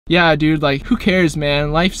yeah, dude, like, who cares,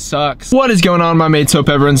 man? Life sucks. What is going on, my mates? Hope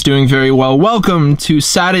everyone's doing very well. Welcome to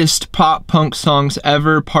Saddest Pop Punk Songs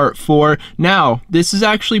Ever Part 4. Now, this is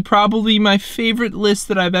actually probably my favorite list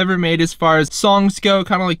that I've ever made as far as songs go,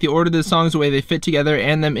 kind of like the order of the songs, the way they fit together,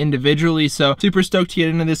 and them individually. So, super stoked to get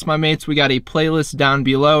into this, my mates. We got a playlist down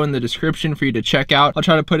below in the description for you to check out. I'll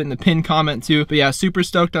try to put it in the pinned comment too. But yeah, super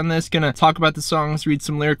stoked on this. Gonna talk about the songs, read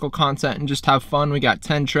some lyrical content, and just have fun. We got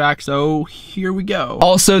 10 tracks, so here we go.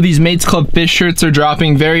 Also, these Mates Club Fish shirts are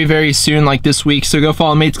dropping very, very soon, like this week. So go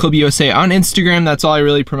follow Mates Club USA on Instagram. That's all I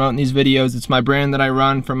really promote in these videos. It's my brand that I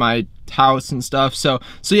run from my house and stuff. So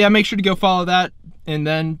yeah, make sure to go follow that. And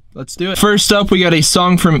then let's do it. First up, we got a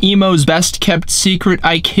song from Emo's Best Kept Secret,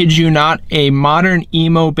 I Kid You Not, a modern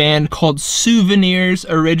emo band called Souvenirs,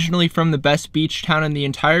 originally from the best beach town in the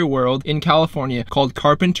entire world, in California, called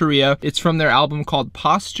Carpinteria. It's from their album called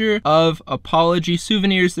Posture of Apology.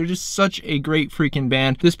 Souvenirs, they're just such a great freaking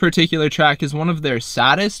band. This particular track is one of their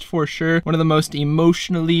saddest, for sure. One of the most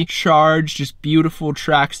emotionally charged, just beautiful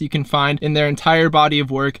tracks you can find in their entire body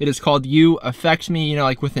of work. It is called You Affect Me, you know,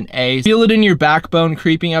 like with an A. Feel it in your backbone,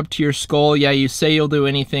 creeping up to your skull. Yeah, you say you'll do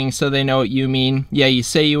anything so they know what you mean. Yeah, you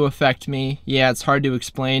say you affect me. Yeah, it's hard to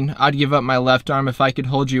explain. I'd give up my left arm if I could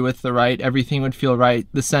hold you with the right. Everything would feel right.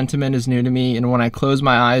 The sentiment is new to me, and when I close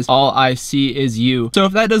my eyes, all I see is you. So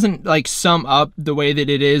if that doesn't like sum up the way that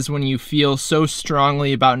it is when you feel so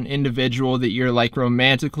strongly about an individual that you're like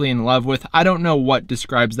romantically in love with, I don't know what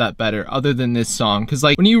describes that better other than this song. Because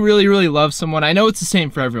like when you really, really love someone, I know it's the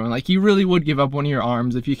same for everyone. Like you really would give up one of your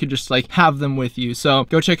arms if you could just like have them with you. So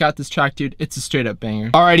go check out this track, dude. It's a straight up banger.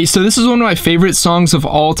 Alrighty, so this is one of my favorite songs of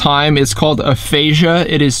all time. It's called Aphasia.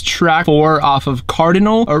 It is track 4 off of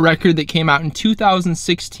Cardinal, a record that came out in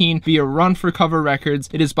 2016 via Run for Cover Records.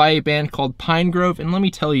 It is by a band called Pinegrove, and let me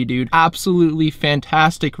tell you, dude, absolutely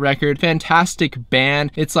fantastic record, fantastic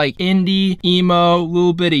band. It's like indie, emo, a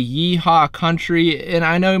little bit of yeehaw country, and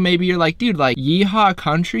I know maybe you're like, dude, like yeehaw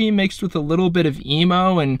country mixed with a little bit of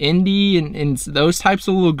emo and indie and those types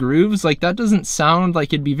of little grooves, like that doesn't sound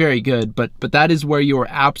like it'd be very good, but that is where you are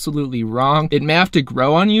absolutely wrong. It may have to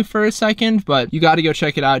grow on you for a second, but you got to go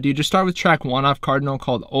check it out, dude. Just start with track 1 off Cardinal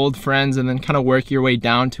called Old Friends, and then kind of work your way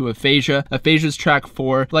down to Aphasia. Aphasia's track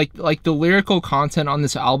 4. Like the lyrical content on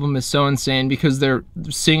this album is so insane because their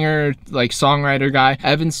singer, like songwriter guy,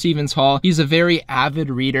 Evan Stevens Hall, he's a very avid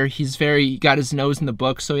reader. He's got his nose in the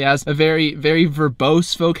book, so he has a very, very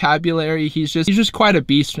verbose vocabulary. He's just quite a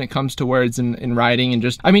beast when it comes to words and writing and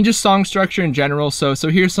just song structure in general. So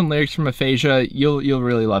here's some lyrics from Aphasia. You'll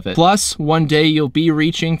really love it. Plus, one day you'll be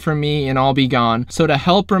reaching for me and I'll be gone. So to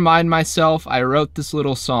help remind myself, I wrote this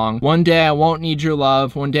little song. One day I won't need your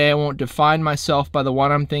love. One day I won't define myself by the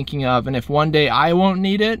one I'm thinking of. And if one day I won't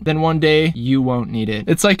need it, then one day you won't need it.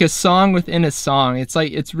 It's like a song within a song.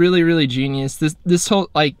 It's really, really genius. This whole,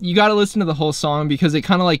 like, you gotta listen to the whole song because it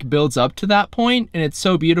kind of like builds up to that point and it's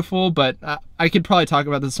so beautiful, but I could probably talk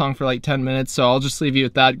about this song for like 10 minutes, so I'll just leave you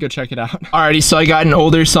with that. Go check it out. Alrighty, so I got an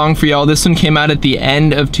older song for y'all. This one came out at the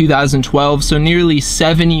end of 2012, so nearly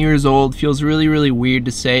 7 years old. Feels really, really weird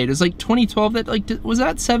to say. It was like 2012. That like, was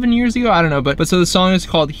that 7 years ago? I don't know, but so the song is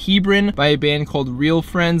called Hebron by a band called Real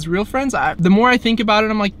Friends. Real Friends, the more I think about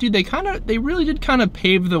it, I'm like, dude, they really did kind of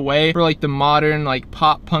pave the way for like the modern like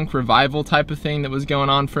pop punk revival type of thing that was going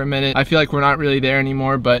on for a minute. I feel like we're not really there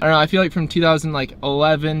anymore, but I don't know, I feel like from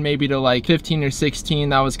 2011 maybe to like 15 or 16,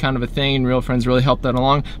 that was kind of a thing, and Real Friends really helped that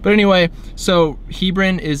along. But anyway, so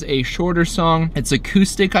Hebron is a shorter song. It's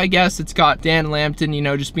acoustic, I guess. It's got Dan Lambton, you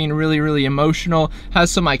know, just being really, really emotional.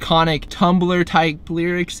 Has some iconic Tumblr type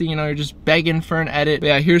lyrics, you know, you're just begging for an edit. But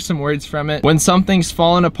yeah, here's some words from it. When something's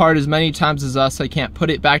fallen apart as many times as us, I can't put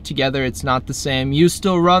it back together, it's not the same. You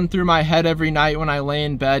still run through my head every night when I lay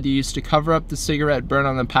in bed. You used to cover up the cigarette burn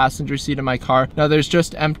on the passenger seat of my car. Now there's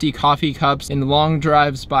just empty coffee cups and long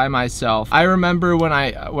drives by myself. I remember when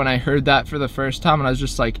I heard that for the first time and I was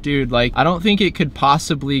just like, dude, like, I don't think it could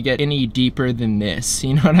possibly get any deeper than this.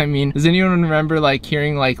 You know what I mean? Does anyone remember like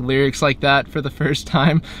hearing like lyrics like that for the first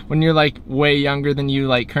time when you're like way younger than you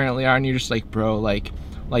like currently are, and you're just like, bro, like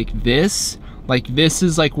this? Like, this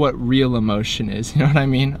is like what real emotion is, you know what I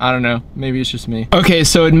mean? I don't know, maybe it's just me. Okay,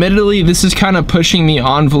 so admittedly, this is kind of pushing the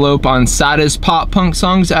envelope on saddest pop punk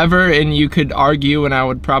songs ever, and you could argue, and I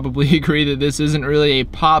would probably agree, that this isn't really a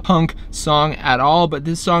pop punk song at all, but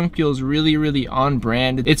this song feels really, really on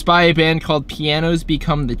brand. It's by a band called Pianos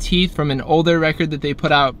Become the Teeth from an older record that they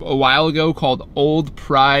put out a while ago called Old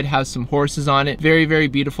Pride. Has some horses on it. Very, very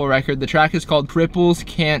beautiful record. The track is called Cripples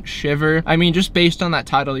Can't Shiver. I mean, just based on that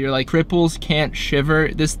title, you're like, Cripples Can't Can't Shiver.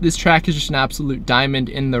 This track is just an absolute diamond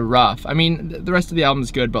in the rough. I mean, the rest of the album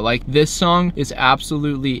is good, but like this song is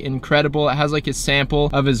absolutely incredible. It has like a sample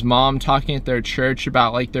of his mom talking at their church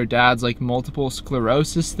about like their dad's like multiple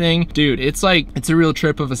sclerosis thing. Dude, it's like, it's a real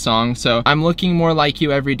trip of a song. So I'm looking more like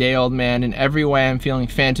you every day, old man. In every way I'm feeling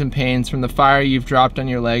phantom pains from the fire you've dropped on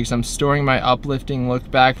your legs. I'm storing my uplifting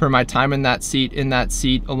look back for my time in that seat,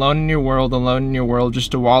 alone in your world,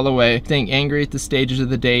 just a wall away, staying angry at the stages of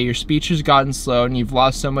the day. Your speech has gotten slow and you've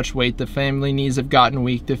lost so much weight. The family knees have gotten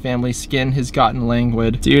weak. The family skin has gotten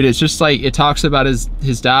languid. Dude, it's just like, it talks about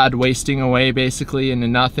his dad wasting away basically into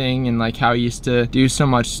nothing, and like how he used to do so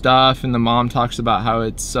much stuff, and the mom talks about how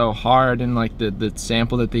it's so hard, and like the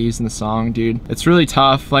sample that they use in the song. Dude, it's really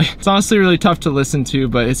tough. Like, it's honestly really tough to listen to,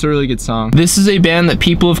 but it's a really good song. This is a band that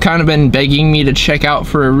people have kind of been begging me to check out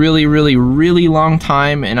for a really long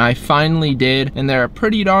time, and I finally did, and they're a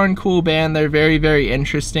pretty darn cool band. They're very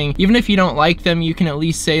interesting. Even if you don't like them, you can at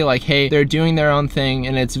least say like, hey, they're doing their own thing,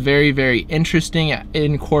 and it's very interesting. It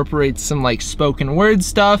incorporates some like spoken word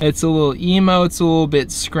stuff. It's a little emo, it's a little bit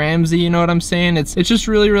scramsy, you know what I'm saying? It's just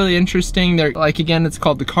really interesting. They're like, again, it's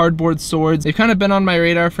called the Cardboard Swords. They've kind of been on my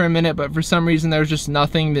radar for a minute, but for some reason there was just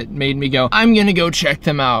nothing that made me go, I'm gonna go check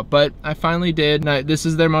them out. But I finally did. Now, this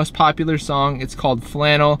is their most popular song. It's called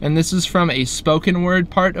Flannel, and this is from a spoken word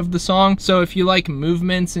part of the song. So if you like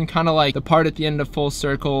movements and kind of like the part at the end of Full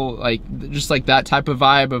Circle, like just like that type of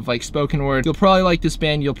vibe of like spoken word, you'll probably like this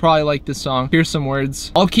band. You'll probably like this song. Here's some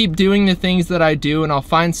words. I'll keep doing the things that I do, and I'll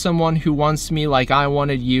find someone who wants me like I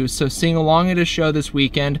wanted you. So sing along at a show this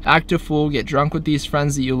weekend. Act a fool. Get drunk with these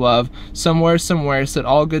friends that you love. Somewhere said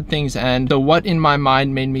all good things end. So what in my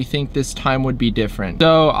mind made me think this time would be different?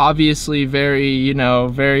 So obviously very, you know,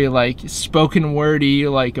 very like spoken wordy,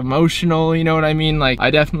 like emotional, you know what I mean? Like,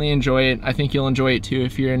 I definitely enjoy it. I think you'll enjoy it too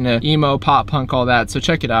if you're into emo, pop punk, all that. So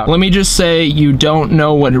check it out. Let me just say, you don't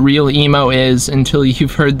know what real emo is until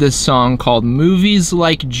you've heard this song called Movies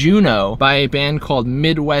Like Juno by a band called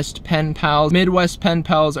Midwest Pen Pals. Midwest Pen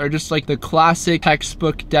Pals are just like the classic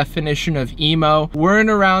textbook definition of emo. Weren't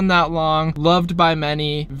around that long, loved by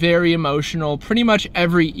many, very emotional. Pretty much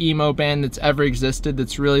every emo band that's ever existed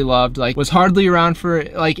that's really loved, like, was hardly around for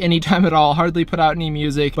like any time at all, hardly put out any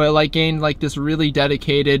music, but like gained like this really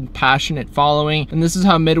dedicated, passionate following. And this is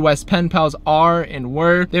how Midwest Pen Pals are and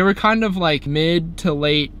were. They were kind of like mid to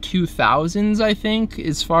late 2000s, I think,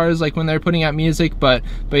 as far as like when they're putting out music. But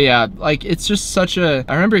yeah, like, it's just such a,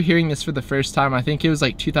 I remember hearing this for the first time, I think it was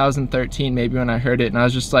like 2013 maybe when I heard it, and I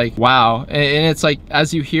was just like, wow. And it's like,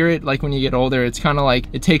 as you hear it, like when you get older, it's kind of like,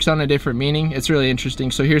 it takes on a different meaning. It's really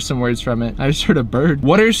interesting. So here's some words from it. I just heard a bird.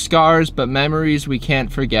 What are scars but memories we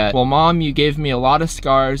can't forget? Well, mom, you gave me a lot of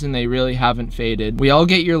scars and they really haven't faded. We all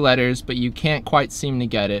get your letters, but you can't quite seem to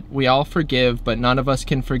get it. We all forgive, but none of us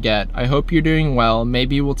can forget. I hope you're doing well.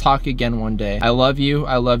 Maybe we'll talk again one day. I love you.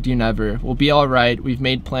 I loved you never. We'll be all right. We've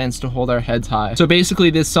made plans to hold our heads high. So basically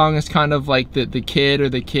this song is kind of like the kid or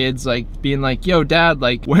the kids like being like, yo dad,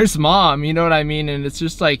 like, where's mom? You know what I mean? And it's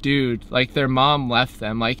just like, dude, like their mom left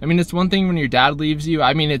them. Like, I mean, it's one thing when your dad leaves you.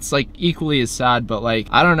 I mean, it's like equally as sad, but like,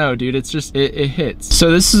 I don't know, dude, it's just, it hits.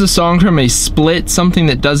 So this is a song from a split, something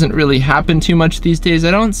that doesn't really happen too much these days.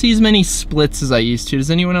 I don't see as many splits as I used to.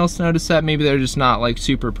 Does anyone else notice that? Maybe they're just not like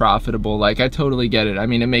super profitable. Like, I totally get it. I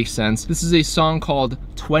mean, it makes sense. This is a song called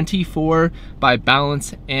 24 by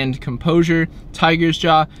Balance and Composure. Tiger's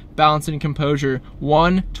Jaw, Balance and Composure,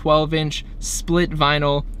 1 12-inch split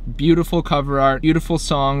vinyl, beautiful cover art, beautiful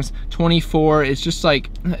songs. 24 is just like,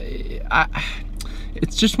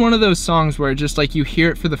 it's just one of those songs where just like you hear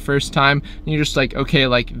it for the first time and you're just like, okay,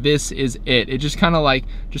 like this is it. It just kind of like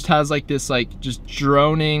just has like this like just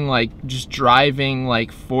droning, like just driving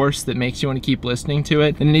like force that makes you want to keep listening to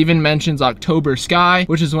it. And it even mentions October Sky,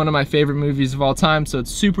 which is one of my favorite movies of all time, so it's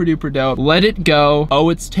super duper dope. Let It Go, Oh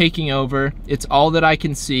It's Taking Over, It's All That I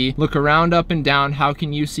Can See, Look Around Up and Down, How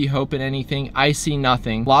Can You See Hope in Anything? I See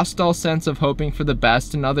Nothing, Lost All Sense of Hoping for the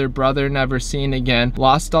Best, Another Brother Never Seen Again,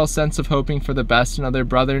 Lost All Sense of Hoping for the Best, Another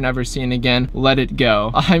Brother Never Seen Again, Let It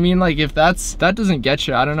Go. I mean, like, if that doesn't get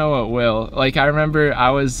you, I don't know what will. Like, I remember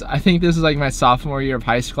I think this was like my sophomore year of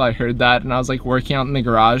high school, I heard that and I was like working out in the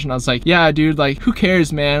garage and I was like, yeah dude, like who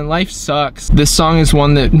cares, man, life sucks. This song is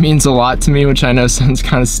one that means a lot to me, which I know sounds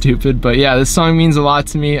kind of stupid, but yeah, this song means a lot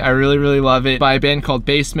to me. I really love it. By a band called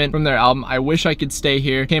Basement, from their album I Wish I Could Stay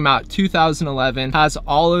Here, came out 2011, has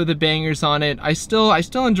all of the bangers on it. I still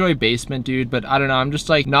enjoy Basement, dude, but I don't know, I'm just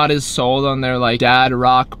like not as sold on their like dad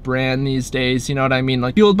rock brand these days, you know what I mean?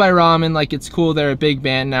 Like Fueled by Ramen, like it's cool, they're a big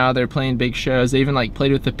band now, they're playing big shows, they even like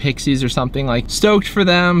played with the Pixies or something, like stoked for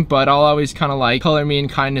them, but I'll always kind of like Color Me in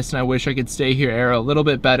Kindness and I Wish I Could Stay Here era a little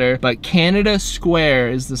bit better. But Canada Square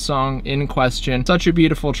is the song in question. Such a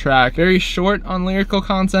beautiful track, very short on lyrical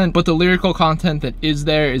content, but the lyrical content that is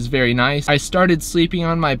there is very nice. I started sleeping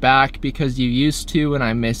on my back because you used to and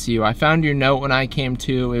I miss you. I found your note when I came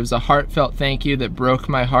to. It was a heartfelt thank you that broke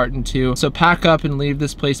my heart in two. So pack up and leave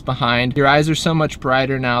this place behind. Your eyes are so much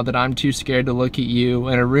brighter now that I'm too scared to look at you.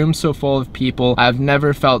 In a room so full of people, I've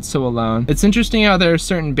never felt so alone. It's interesting how there are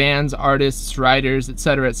certain bands, artists, writers,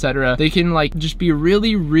 etc. They can like just be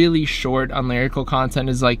really short on lyrical content,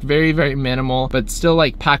 is like very minimal, but still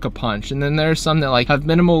like pack a punch. And then there are some that like have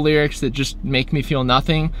minimal lyrics that just make me feel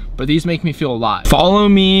nothing, but these make me feel a lot. Follow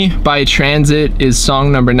Me by Transit is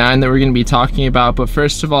song number 9 that we're going to be talking about. But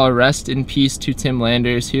first of all, rest in peace to Tim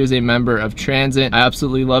Landers. He was a member of Transit. I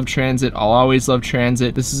absolutely love Transit. I'll always love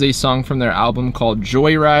Transit. This is a song from their album called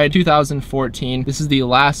Joyride 2014. This is the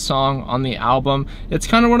last song on the album. It's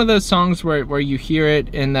kind of one of those songs where you hear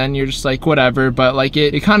it and then you're just like whatever, but like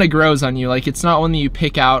it kind of grows on you. Like it's not one that you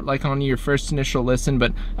pick out like on your first initial listen,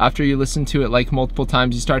 but after you listen to it like multiple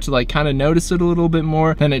times, you start to like kind of notice it a little bit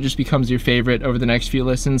more, then it just becomes your favorite over the next few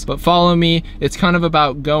listens. But Follow Me, it's kind of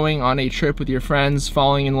about going on a trip with your friends,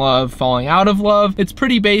 falling in love, falling out of love. It's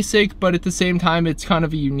pretty basic, but at the same time it's kind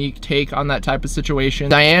of a unique take on that type of situation.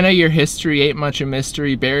 Diana, your history ain't much a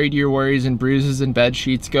mystery, buried your worries and bruises in bed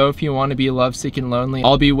sheets. Go if you want to be lovesick and lonely.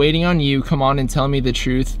 I'll be waiting on you, come on and tell me the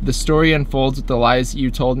truth. The story unfolds with the lies that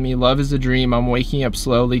you told me. Love is a dream, I'm waking up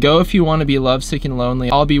slowly. Go if you want to be lovesick and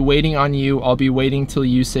lonely. I'll be waiting on you, I'll be waiting till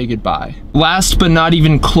you say goodbye. Last but not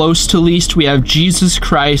even close to least, we have Jesus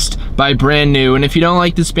Christ by Brand New. And if you don't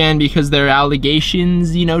like this band because there are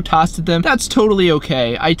allegations, you know, tossed at them, that's totally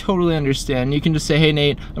okay. I totally understand. You can just say, hey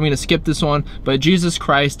Nate, I'm gonna skip this one. But Jesus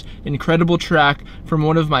Christ, incredible track from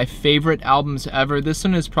one of my favorite albums ever. This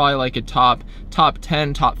one is probably like a top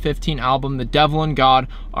 10, top 15 album. The Devil and God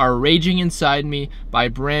Are Raging Inside Me by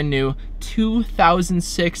Brand New.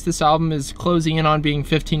 2006. This album is closing in on being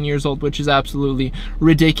 15 years old, which is absolutely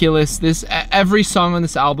ridiculous. Every song on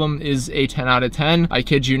this album is a 10 out of 10. I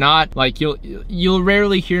kid you not. Like you'll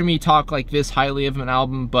rarely hear me talk like this highly of an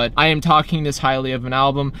album, but I am talking this highly of an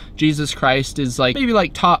album. Jesus Christ is like maybe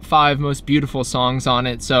like top 5 most beautiful songs on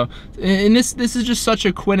it. So, and this is just such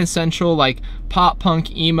a quintessential like pop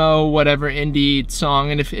punk emo whatever indie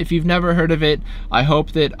song. And if you've never heard of it, I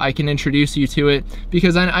hope that I can introduce you to it,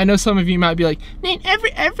 because I know some of you might be like, Nate,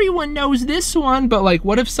 everyone knows this one, but like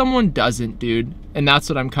what if someone doesn't, dude? And that's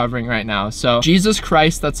what I'm covering right now. So Jesus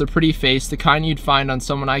Christ, that's a pretty face, the kind you'd find on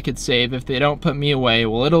someone I could save. If they don't put me away,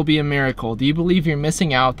 well, it'll be a miracle. Do you believe you're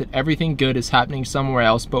missing out, that everything good is happening somewhere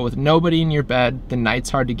else, but with nobody in your bed, the night's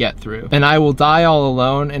hard to get through? And I will die all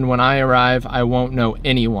alone, and when I arrive, I won't know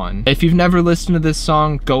anyone. If you've never listened to this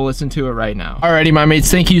song, go listen to it right now. Alrighty, my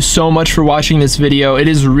mates, thank you so much for watching this video. It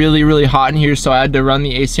is really hot in here, so I had to run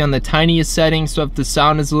the AC on the tiniest setting, so if the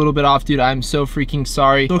sound is a little bit off, dude, I'm so freaking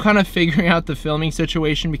sorry. Still kind of figuring out the filming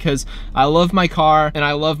situation, because I love my car and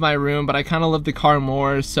I love my room, but I kind of love the car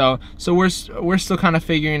more, so we're still kind of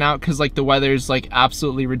figuring out, because like the weather's like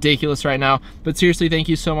absolutely ridiculous right now. But seriously, thank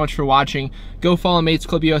you so much for watching. Go follow Mates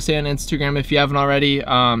Club USA on Instagram if you haven't already,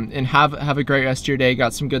 and have a great rest of your day.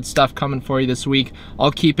 Got some good stuff coming for you this week.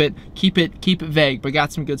 I'll keep it vague, but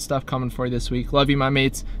got some good stuff coming for you this week. Love you, my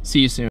mates. See you soon.